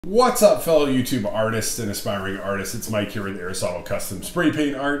What's up, fellow YouTube artists and aspiring artists? It's Mike here with Aerosotle Custom Spray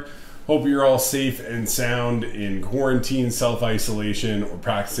Paint Art. Hope you're all safe and sound in quarantine, self-isolation, or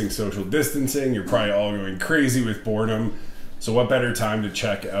practicing social distancing. You're probably all going crazy with boredom. So what better time to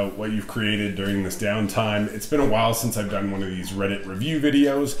check out what you've created during this downtime? It's been a while since I've done one of these Reddit review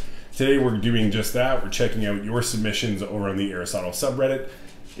videos. Today we're doing just that. We're checking out your submissions over on the Aerosotle subreddit.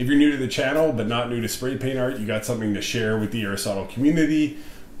 If you're new to the channel, but not new to spray paint art, you got something to share with the Aerosotle community,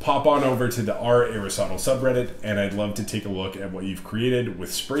 pop on over to the Aerosotle subreddit, and I'd love to take a look at what you've created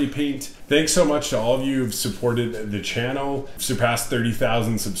with spray paint. Thanks so much to all of you who've supported the channel. We've surpassed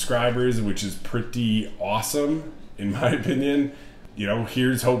 30,000 subscribers, which is pretty awesome, in my opinion. You know,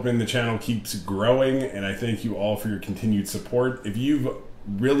 here's hoping the channel keeps growing, and I thank you all for your continued support. If you've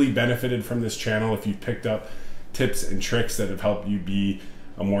really benefited from this channel, if you've picked up tips and tricks that have helped you be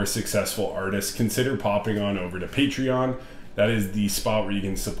a more successful artist, consider popping on over to Patreon. That is the spot where you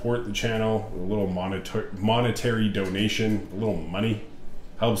can support the channel. A little monetary donation, a little money,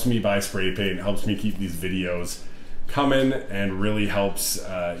 helps me buy spray paint, helps me keep these videos coming, and really helps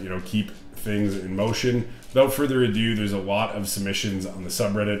you know, keep things in motion. Without further ado, there's a lot of submissions on the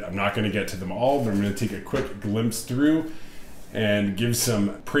subreddit. I'm not going to get to them all, but I'm going to take a quick glimpse through and give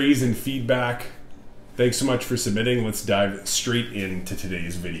some praise and feedback. Thanks so much for submitting. Let's dive straight into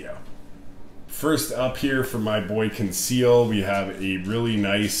today's video. First up here for my boy Conceal, we have a really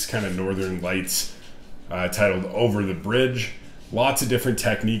nice kind of Northern Lights titled Over the Bridge. Lots of different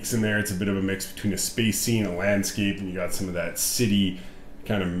techniques in there. It's a bit of a mix between a space scene, a landscape, and you got some of that city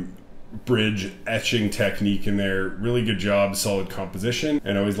kind of bridge etching technique in there. Really good job, solid composition,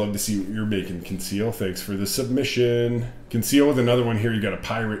 and I always love to see what you're making, Conceal. Thanks for the submission. Conceal with another one here. You got a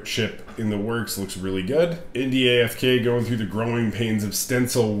pirate ship in the works, looks really good. Indie AFK going through the growing pains of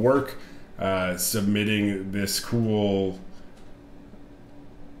stencil work. Submitting this cool,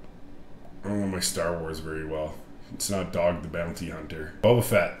 I don't know my Star Wars very well. It's not Dog the Bounty Hunter. Boba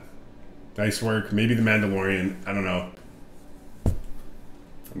Fett. Nice work. Maybe the Mandalorian. I don't know.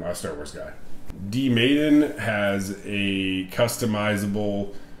 I'm not a Star Wars guy. D Maiden has a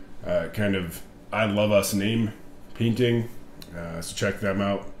customizable kind of I Love Us name painting. So check them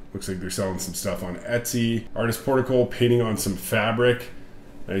out. Looks like they're selling some stuff on Etsy. Artist Portico painting on some fabric.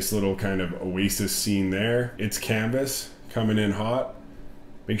 Nice little kind of oasis scene there. It's Canvas coming in hot.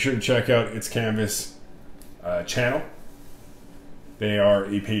 Make sure to check out It's Canvas channel. They are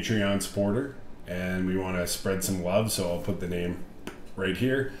a Patreon supporter and we want to spread some love, so I'll put the name right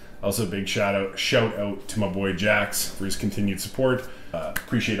here. Also, big shout out to my boy Jax for his continued support.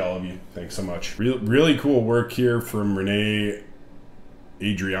 Appreciate all of you. Thanks so much. Really cool work here from Renee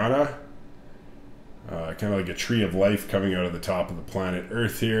Adriana. Kind of like a tree of life coming out of the top of the planet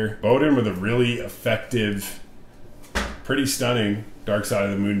Earth here. Bowden with a really effective, pretty stunning Dark Side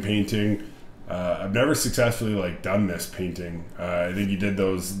of the Moon painting. I've never successfully done this painting. I think you did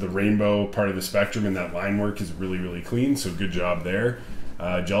the rainbow part of the spectrum, and that line work is really clean, so good job there.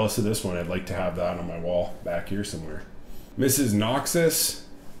 Jealous of this one. I'd like to have that on my wall back here somewhere. Mrs. Noxus,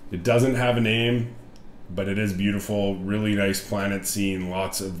 it doesn't have a name, but it is beautiful. Really nice planet scene,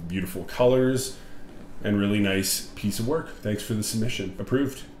 lots of beautiful colors, and really nice piece of work. Thanks for the submission.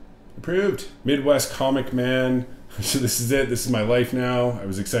 Approved. Approved. Midwest Comic Man. So this is it. This is my life now. I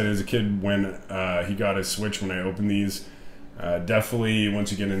was excited as a kid when he got his Switch when I opened these. Definitely,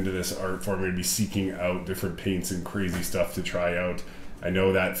 once you get into this art form, you're going to be seeking out different paints and crazy stuff to try out. I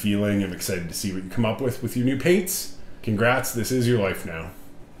know that feeling. I'm excited to see what you come up with your new paints. Congrats. This is your life now.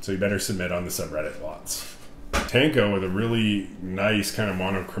 So you better submit on the subreddit lots. Tanko with a really nice kind of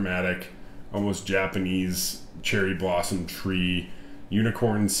monochromatic, almost Japanese cherry blossom tree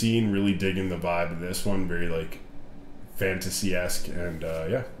unicorn scene. Really digging the vibe of this one. Very fantasy-esque, and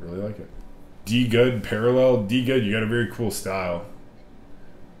yeah, really like it. D Good Parallel. D Good, you got a very cool style.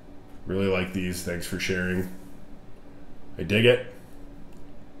 Really like these. Thanks for sharing. I dig it.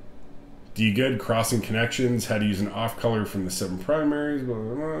 D Good Crossing Connections. How to use an off color from the 7 primaries. Blah,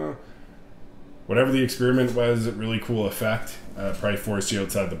 blah, blah. Whatever the experiment was, really cool effect. Probably forced you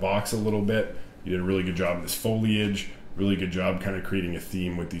outside the box a little bit. You did a really good job with this foliage. Really good job kind of creating a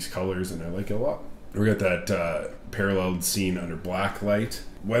theme with these colors, and I like it a lot. We got that paralleled scene under black light.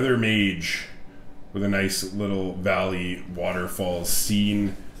 Weather Mage with a nice little valley waterfall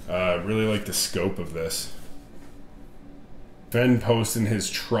scene. Really like the scope of this. Ben posting his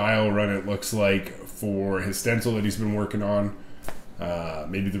trial run, it looks like, for his stencil that he's been working on.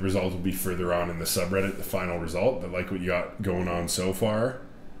 Maybe the result will be further on in the subreddit, the final result, but like what you got going on so far.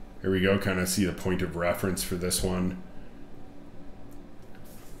 Here we go, kind of see the point of reference for this one.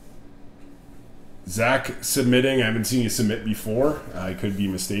 Zach submitting. I haven't seen you submit before. I could be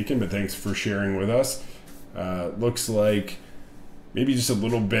mistaken, but thanks for sharing with us. Looks like maybe just a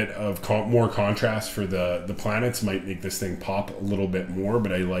little bit of more contrast for the planets might make this thing pop a little bit more,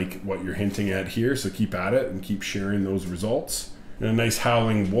 but I like what you're hinting at here, so keep at it and keep sharing those results. And a nice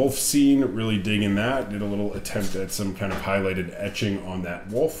howling wolf scene, really digging that. Did a little attempt at some kind of highlighted etching on that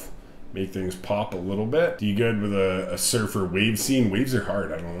wolf. Make things pop a little bit. Do you good with a surfer wave scene? Waves are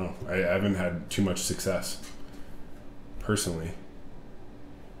hard, I don't know. I haven't had too much success, personally.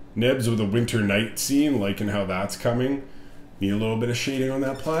 Nibs with a winter night scene, liking how that's coming. Need a little bit of shading on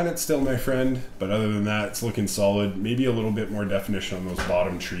that planet still, my friend. But other than that, it's looking solid. Maybe a little bit more definition on those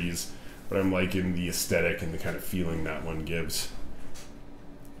bottom trees. But I'm liking the aesthetic and the kind of feeling that one gives.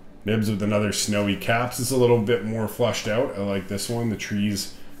 Nibs with another snowy caps. It's a little bit more flushed out. I like this one. The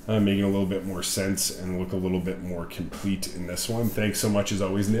trees making a little bit more sense and look a little bit more complete in this one. Thanks so much as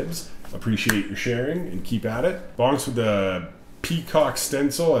always, Nibs. Appreciate your sharing and keep at it. Bonks with the peacock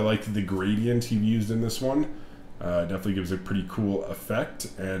stencil. I liked the gradient you used in this one. Definitely gives a pretty cool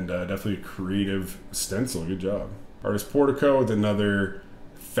effect and definitely a creative stencil. Good job. Artist Portico with another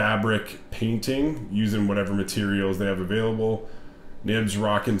fabric painting using whatever materials they have available. Nibs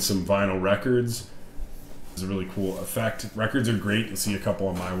rocking some vinyl records. It's a really cool effect. Records are great. You'll see a couple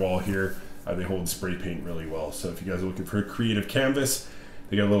on my wall here. They hold spray paint really well. So if you guys are looking for a creative canvas,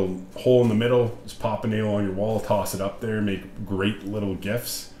 they got a little hole in the middle. Just pop a nail on your wall, toss it up there, make great little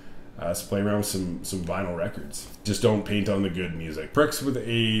gifts. So play around with some vinyl records. Just don't paint on the good music. Pricks with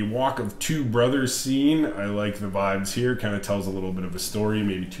a walk of two brothers scene. I like the vibes here. Kind of tells a little bit of a story.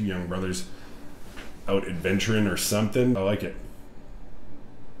 Maybe two young brothers out adventuring or something. I like it.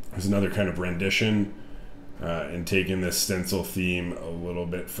 There's another kind of rendition and taking this stencil theme a little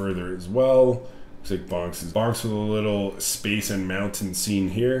bit further as well. Looks like Bonks with a little space and mountain scene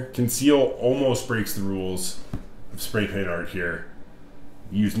here. Conceal almost breaks the rules of spray paint art here.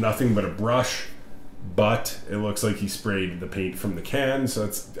 Used nothing but a brush, but it looks like he sprayed the paint from the can, so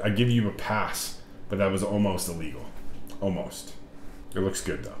I give you a pass, but that was almost illegal. Almost. It looks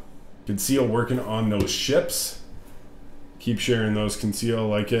good though. Conceal working on those ships. Keep sharing those, Conceal,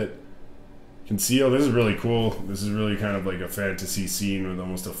 like it. Conceal, this is really cool. This is really kind of like a fantasy scene with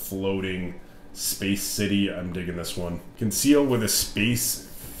almost a floating space city. I'm digging this one. Conceal with a space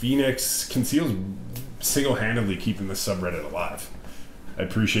phoenix. Conceal's single-handedly keeping this subreddit alive. I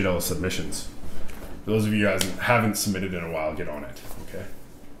appreciate all the submissions. For those of you guys that haven't submitted in a while, get on it, okay?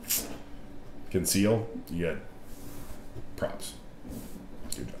 Conceal, you get props.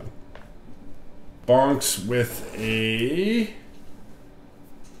 Good job. Bonks with a...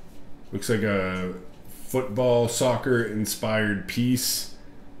 looks like a football, soccer inspired piece.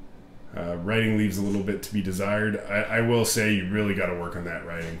 Writing leaves a little bit to be desired. I will say you really got to work on that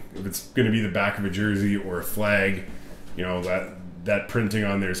writing. If it's going to be the back of a jersey or a flag, you know, that printing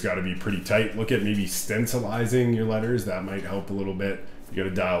on there's got to be pretty tight. Look at maybe stencilizing your letters. That might help a little bit. You got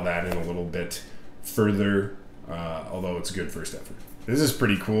to dial that in a little bit further, although it's a good first effort. This is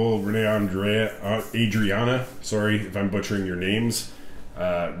pretty cool. Adriana, sorry if I'm butchering your names.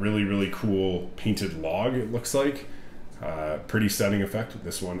 Really, really cool painted log, it looks like. Pretty stunning effect with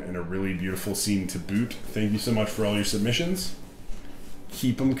this one, and a really beautiful scene to boot. Thank you so much for all your submissions.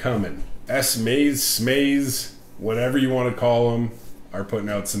 Keep them coming. S-Maze, Smaze, whatever you want to call them, are putting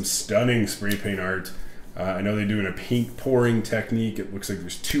out some stunning spray paint art. I know they're doing a paint pouring technique. It looks like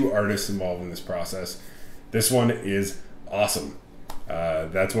there's 2 artists involved in this process. This one is awesome.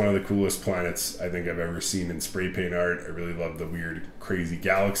 That's one of the coolest planets I think I've ever seen in spray paint art. I really love the weird, crazy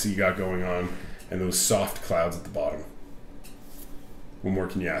galaxy you got going on, and those soft clouds at the bottom. What more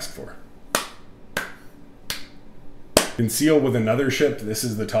can you ask for? Conceal with another ship. This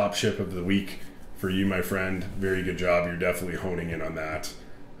is the top ship of the week for you, my friend. Very good job. You're definitely honing in on that.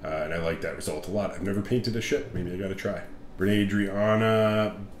 And I like that result a lot. I've never painted a ship. Maybe I got to try. Renee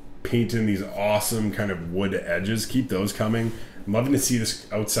Adriana painting these awesome kind of wood edges. Keep those coming. I'm loving to see this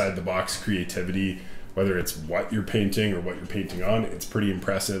outside the box creativity, whether it's what you're painting or what you're painting on. It's pretty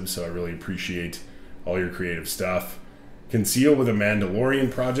impressive, so I really appreciate all your creative stuff. Conceal with a Mandalorian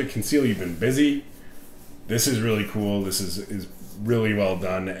project. Conceal, you've been busy. This is really cool. This is really well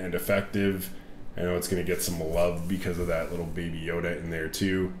done and effective. I know it's going to get some love because of that little baby Yoda in there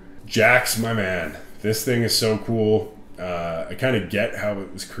too. Jax, my man. This thing is so cool. I kind of get how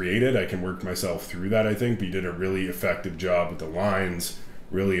it was created. I can work myself through that, I think, but you did a really effective job with the lines,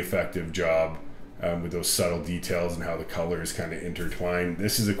 really effective job with those subtle details and how the colors kind of intertwine.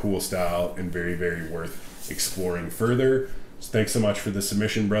 This is a cool style and very, very worth exploring further. So thanks so much for the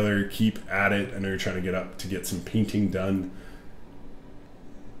submission, brother. Keep at it. I know you're trying to get some painting done.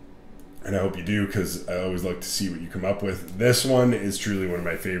 and I hope you do, because I always like to see what you come up with. This one is truly one of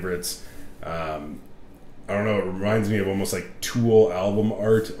my favorites. I don't know, it reminds me of almost like Tool album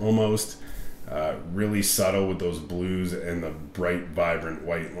art almost. Really subtle with those blues and the bright, vibrant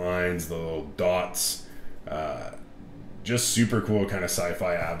white lines, the little dots. Just super cool kind of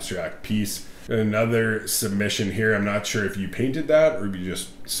sci-fi abstract piece. Another submission here. I'm not sure if you painted that or if you just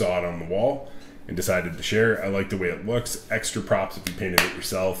saw it on the wall and decided to share. I like the way it looks. Extra props if you painted it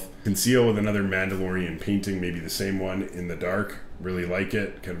yourself. Conceal with another Mandalorian painting, maybe the same one in the dark. Really like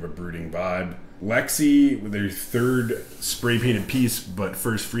it. Kind of a brooding vibe. Lexi with their third spray painted piece, but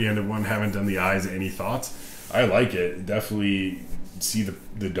first free-handed one. Haven't done the eyes. Any thoughts? I like it. Definitely see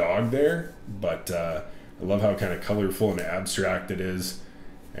the dog there, but I love how kind of colorful and abstract it is.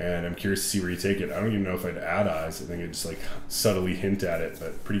 And I'm curious to see where you take it. I don't even know if I'd add eyes. I think I'd just like subtly hint at it,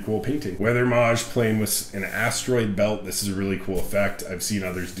 but pretty cool painting. Weathermage playing with an asteroid belt. This is a really cool effect. I've seen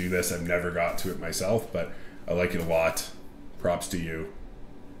others do this. I've never got to it myself, but I like it a lot. Props to you.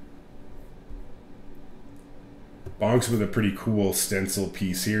 Bonks with a pretty cool stencil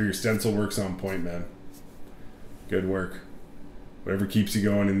piece here. Your stencil work's on point, man. Good work. Whatever keeps you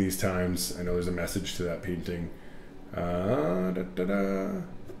going in these times. I know there's a message to that painting.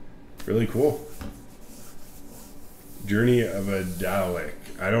 Really cool. Journey of a Dalek.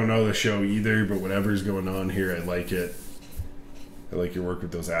 I don't know the show either, but whatever's going on here, I like it. I like your work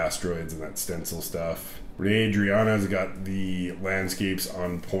with those asteroids and that stencil stuff. Renee Adriana's got the landscapes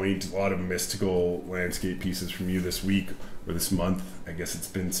on point. A lot of mystical landscape pieces from you this week or this month. I guess it's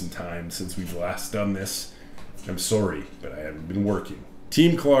been some time since we've last done this. I'm sorry, but I haven't been working.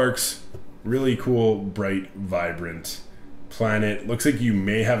 Team Clark's really cool, bright, vibrant planet. Looks like you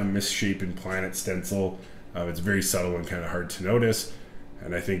may have a misshapen planet stencil. It's very subtle and kind of hard to notice.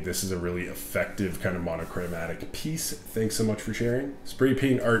 And I think this is a really effective kind of monochromatic piece. Thanks so much for sharing. Spray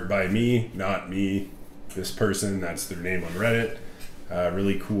paint art by me, not me. This person, that's their name on Reddit.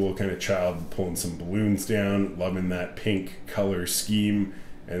 Really cool kind of child pulling some balloons down. Loving that pink color scheme.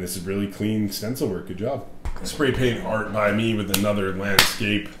 And this is really clean stencil work. Good job. Spray paint art by me with another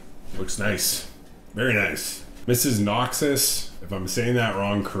landscape. Looks nice. Very nice. Mrs. Noxus, if I'm saying that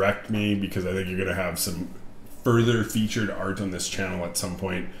wrong, correct me, because I think you're going to have some further featured art on this channel at some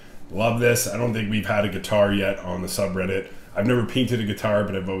point. Love this. I don't think we've had a guitar yet on the subreddit. I've never painted a guitar,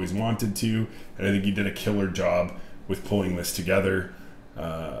 but I've always wanted to, and I think you did a killer job with pulling this together.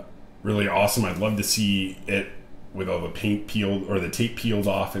 Really awesome. I'd love to see it with all the paint peeled, or the tape peeled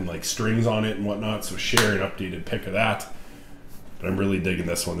off and like strings on it and whatnot, so share an updated pic of that. But I'm really digging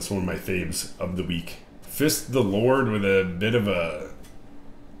this one. It's one of my faves of the week. Fist the Lord with a bit of a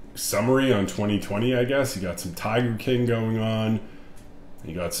summary on 2020, I guess. You got some Tiger King going on.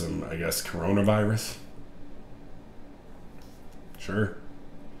 You got some, I guess, coronavirus. Sure.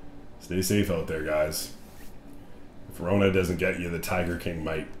 Stay safe out there, guys. If Rona doesn't get you, the Tiger King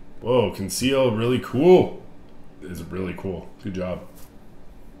might. Whoa, conceal, really cool. It's really cool. Good job.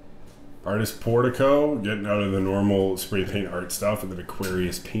 Artist Portico, getting out of the normal spray paint art stuff with an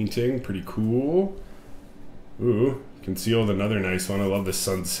Aquarius painting. Pretty cool. Ooh, concealed, another nice one. I love the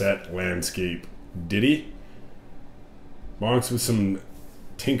sunset landscape ditty. Bonks with some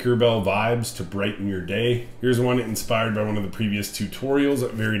Tinkerbell vibes to brighten your day. Here's one inspired by one of the previous tutorials.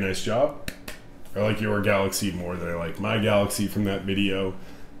 Very nice job. I like your galaxy more than I like my galaxy from that video.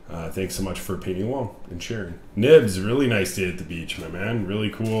 Thanks so much for painting along and sharing. Nibs, really nice day at the beach, my man.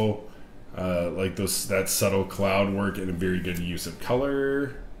 Really cool. Like that subtle cloud work and a very good use of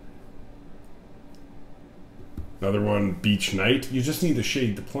color. Another one, beach night. You just need to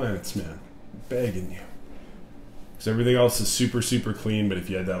shade the planets, man. I'm begging you. Because everything else is super, super clean, but if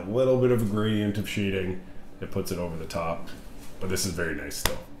you had that little bit of a gradient of shading, it puts it over the top. But this is very nice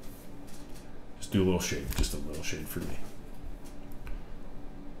still. Just do a little shade, just a little shade for me.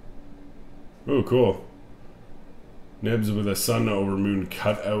 Oh, cool. Nibs with a sun over moon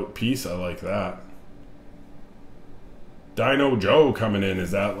cutout piece. I like that. Dino Joe coming in.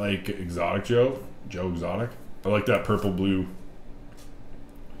 Is that like Exotic Joe? Joe Exotic? I like that purple, blue,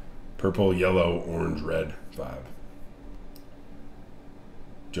 purple, yellow, orange, red vibe.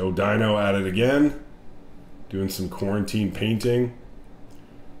 Joe Dino at it again. Doing some quarantine painting.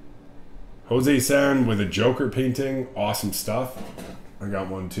 Jose San with a Joker painting. Awesome stuff. I got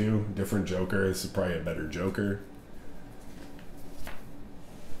one too. Different Joker. This is probably a better Joker.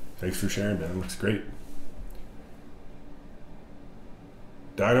 Thanks for sharing, man. Looks great.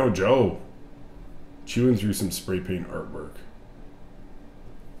 Dino Joe. Chewing through some spray paint artwork.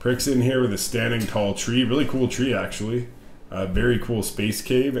 Pricks in here with a standing tall tree. Really cool tree, actually. Very cool space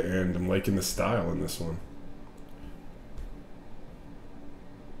cave, and I'm liking the style in this one.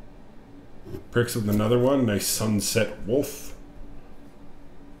 Pricks with another one. Nice sunset wolf.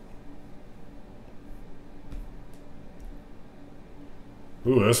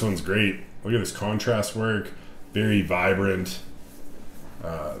 Ooh, this one's great. Look at this contrast work. Very vibrant.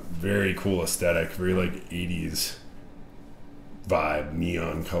 Very cool aesthetic. Very like 80s vibe.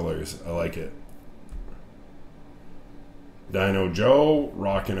 Neon colors. I like it. Dino Joe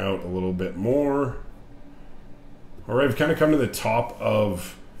rocking out a little bit more. Alright, I've kind of come to the top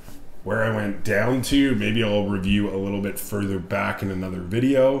of where I went down to. Maybe I'll review a little bit further back in another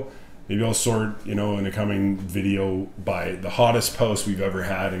video. Maybe I'll sort, you know, in a coming video by the hottest posts we've ever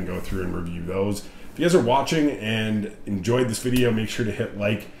had and go through and review those. If you guys are watching and enjoyed this video, make sure to hit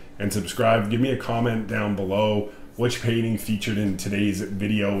like and subscribe. Give me a comment down below which painting featured in today's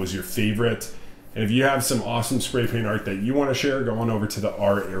video was your favorite. And if you have some awesome spray paint art that you want to share, go on over to the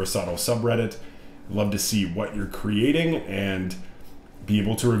Aerosotle subreddit. I'd love to see what you're creating and be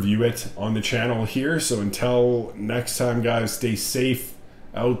able to review it on the channel here. So until next time, guys, stay safe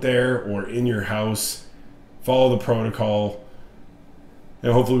out there or in your house. Follow the protocol.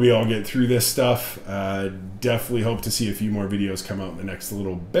 And hopefully we all get through this stuff. Definitely hope to see a few more videos come out in the next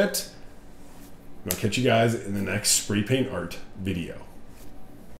little bit. And I'll catch you guys in the next spray paint art video.